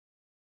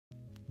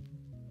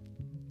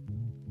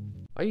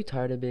Are you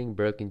tired of being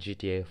broke in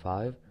GTA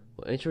 5?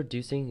 Well,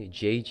 introducing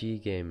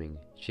JG Gaming.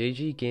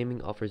 JG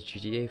Gaming offers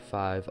GTA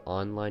 5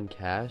 online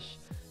cash,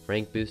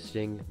 rank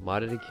boosting,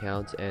 modded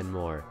accounts, and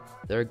more.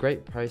 There are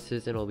great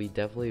prices and it'll be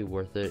definitely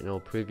worth it and it'll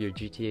improve your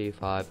GTA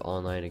 5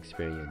 online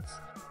experience.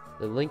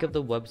 The link of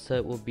the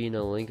website will be in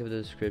the link of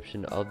the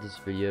description of this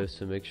video,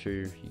 so make sure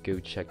you go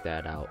check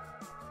that out.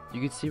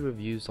 You can see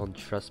reviews on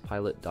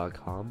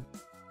trustpilot.com,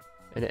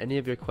 and any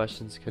of your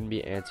questions can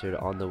be answered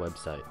on the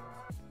website.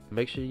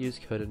 Make sure you use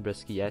code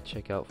Brisky at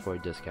checkout for a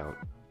discount.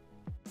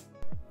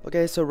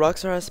 Okay, so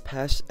Rockstar has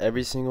patched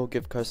every single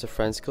gift cards to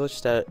friends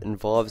glitch that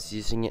involves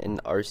using an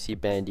RC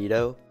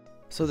Bandito.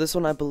 So this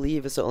one I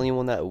believe is the only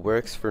one that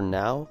works for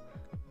now.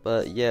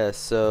 But yeah,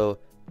 so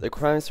the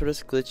requirements for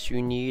this glitch: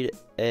 you need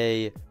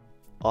a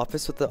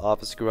office with the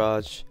office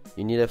garage,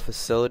 you need a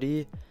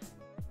facility,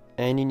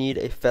 and you need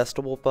a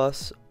festival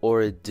bus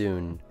or a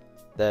dune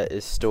that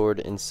is stored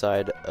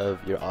inside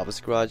of your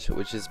office garage,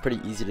 which is pretty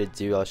easy to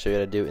do. I'll show you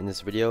how to do it in this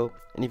video.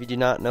 And if you do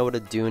not know what a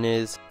dune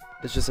is,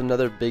 it's just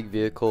another big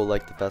vehicle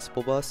like the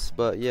festival bus.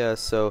 But yeah,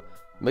 so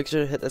make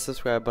sure to hit that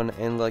subscribe button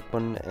and like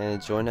button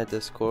and join that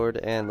Discord,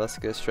 and let's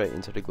get straight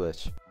into the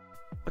glitch.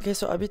 Okay,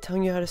 so I'll be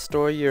telling you how to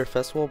store your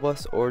festival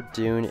bus or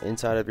dune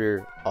inside of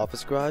your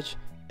office garage.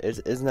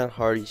 It isn't that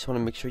hard. You just want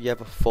to make sure you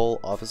have a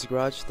full office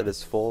garage that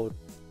is full.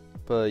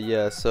 But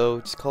yeah, so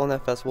just call in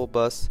that festival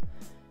bus.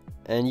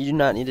 And you do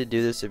not need to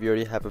do this if you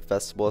already have a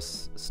festival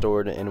bus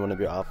stored in one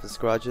of your office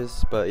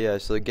garages. But yeah,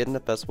 so get in the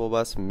festival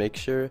bus, make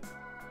sure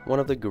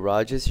one of the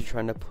garages you're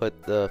trying to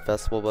put the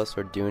festival bus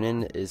or dune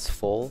in is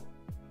full.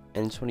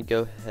 And you just want to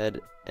go ahead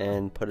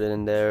and put it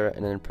in there,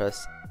 and then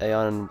press A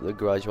on the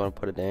garage you want to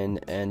put it in,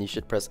 and you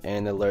should press A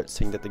on the alert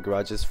saying that the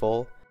garage is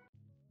full.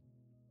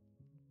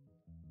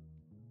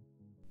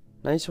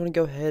 Now you just want to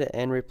go ahead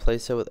and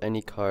replace it with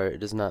any car, it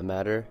does not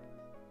matter.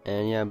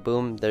 And yeah,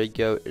 boom, there you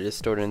go, it is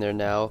stored in there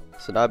now.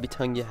 So now I'll be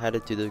telling you how to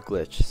do the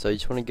glitch. So you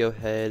just want to go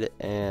ahead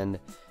and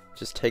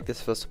just take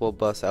this festival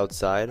bus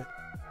outside.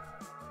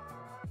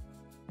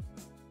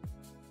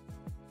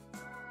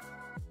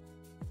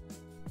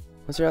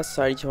 Once you're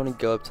outside, you just want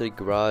to go up to the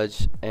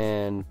garage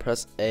and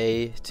press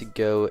A to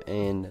go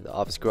in the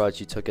office garage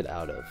you took it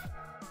out of.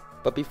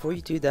 But before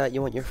you do that,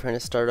 you want your friend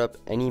to start up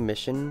any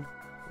mission,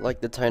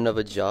 like the title of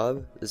a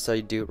job. This is how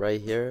you do it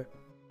right here.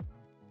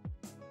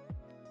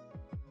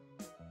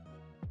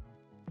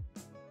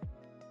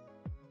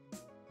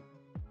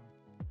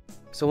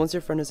 So once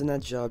your friend is in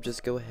that job,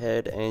 just go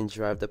ahead and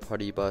drive the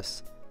party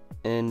bus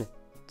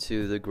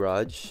into the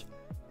garage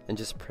and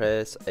just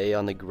press A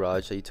on the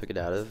garage that you took it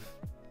out of.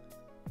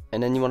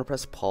 And then you want to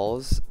press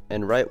pause,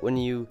 and right when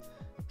you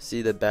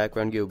see the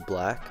background go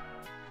black,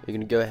 you're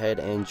going to go ahead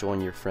and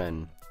join your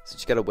friend. So you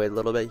just got to wait a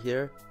little bit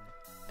here,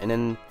 and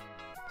then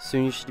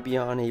soon you should be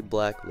on a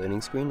black loading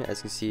screen. As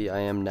you can see, I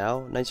am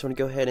now. Now you just want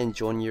to go ahead and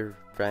join your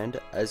friend.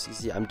 As you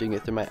can see, I'm doing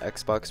it through my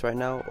Xbox right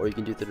now, or you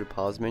can do it through the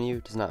pause menu,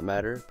 it does not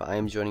matter. But I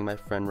am joining my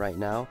friend right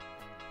now,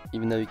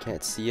 even though you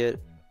can't see it.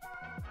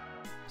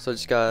 So I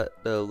just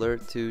got the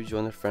alert to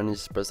join the friend, and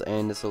just press A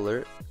in this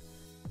alert.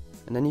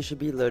 And then you should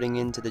be loading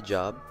into the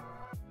job.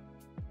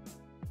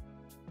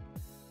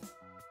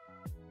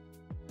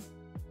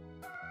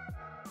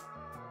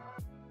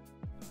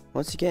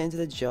 Once you get into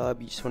the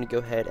job, you just want to go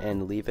ahead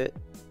and leave it.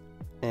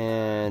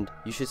 And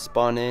you should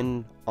spawn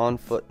in on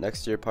foot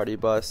next to your party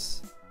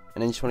bus.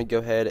 And then you just want to go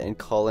ahead and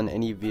call in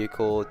any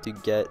vehicle to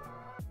get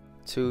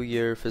to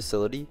your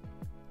facility.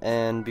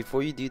 And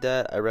before you do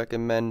that, I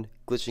recommend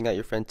glitching out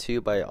your friend too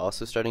by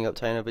also starting up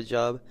time of a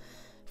job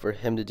for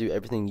him to do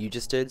everything you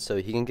just did so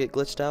he can get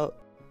glitched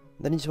out.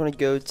 Then you just want to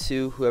go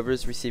to whoever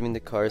is receiving the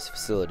car's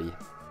facility.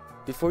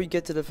 Before you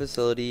get to the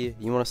facility,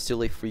 you want to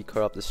steal a free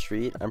car off the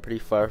street. I'm pretty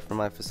far from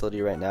my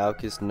facility right now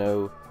because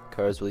no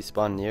cars really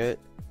spawn near it.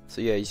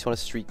 So yeah, you just want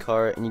a street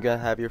car, and you're going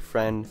to have your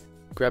friend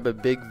grab a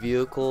big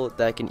vehicle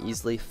that can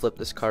easily flip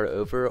this car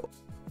over,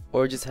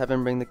 or just have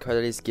him bring the car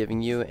that he's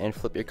giving you and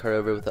flip your car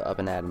over with the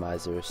oven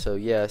atomizer. So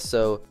yeah,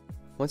 so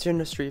once you're in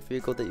the street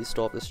vehicle that you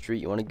stole off the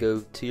street, you want to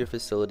go to your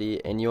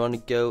facility, and you want to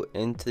go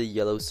into the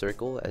yellow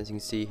circle as you can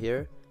see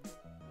here.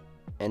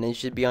 And then you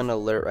should be on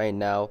alert right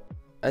now.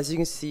 As you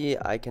can see,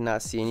 I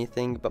cannot see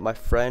anything, but my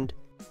friend,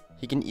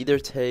 he can either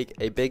take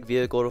a big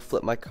vehicle to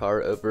flip my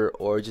car over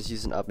or just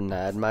use an oven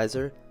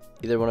atomizer.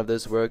 Either one of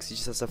those works. He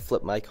just has to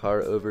flip my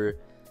car over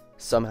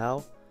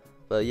somehow.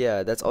 But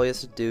yeah, that's all he has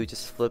to do,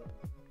 just flip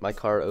my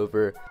car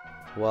over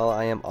while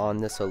I am on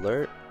this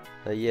alert.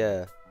 But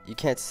yeah, you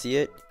can't see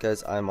it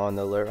because I'm on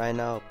the alert right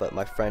now, but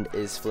my friend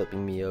is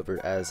flipping me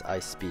over as I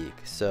speak.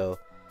 So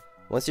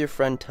once your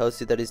friend tells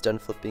you that he's done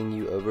flipping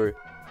you over,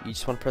 you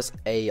just want to press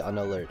A on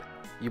alert.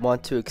 You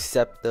want to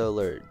accept the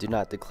alert, do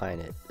not decline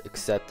it,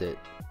 accept it.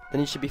 Then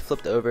you should be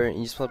flipped over, and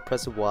you just want to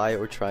press Y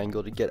or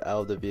triangle to get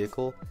out of the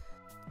vehicle.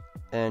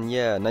 And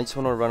yeah, now you just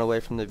want to run away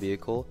from the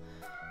vehicle,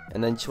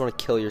 and then you just want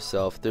to kill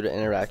yourself through the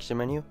interaction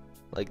menu,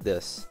 like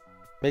this.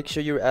 Make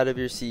sure you're out of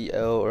your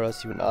CEO or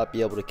else you will not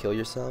be able to kill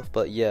yourself,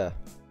 but yeah.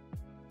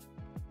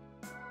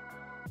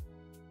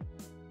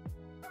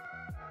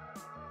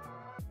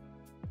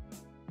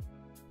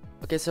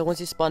 Okay, so once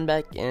you spawn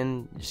back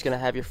in, you're just gonna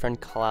have your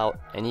friend call out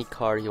any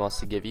car he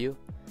wants to give you.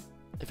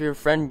 If your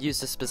friend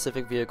used a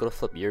specific vehicle to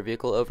flip your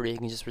vehicle over, he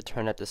can just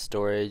return at the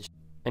storage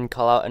and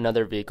call out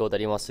another vehicle that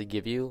he wants to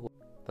give you.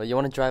 But you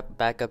want to drive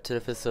back up to the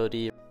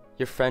facility.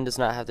 Your friend does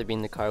not have to be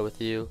in the car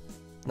with you.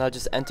 Now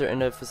just enter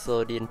into the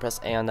facility and press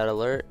A on that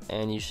alert,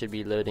 and you should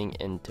be loading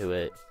into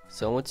it.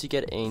 So once you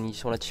get in, you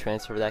just want to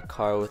transfer that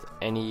car with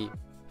any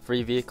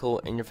free vehicle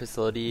in your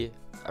facility.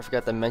 I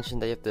forgot to mention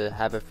that you have to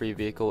have a free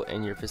vehicle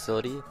in your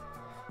facility.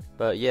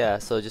 But yeah,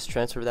 so just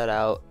transfer that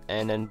out,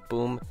 and then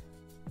boom,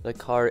 the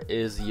car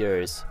is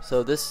yours.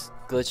 So this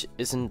glitch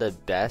isn't the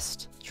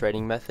best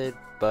trading method,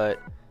 but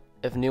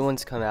if new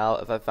ones come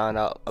out, if I found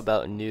out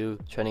about new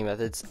trading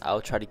methods,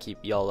 I'll try to keep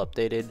y'all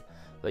updated.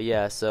 But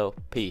yeah, so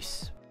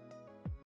peace.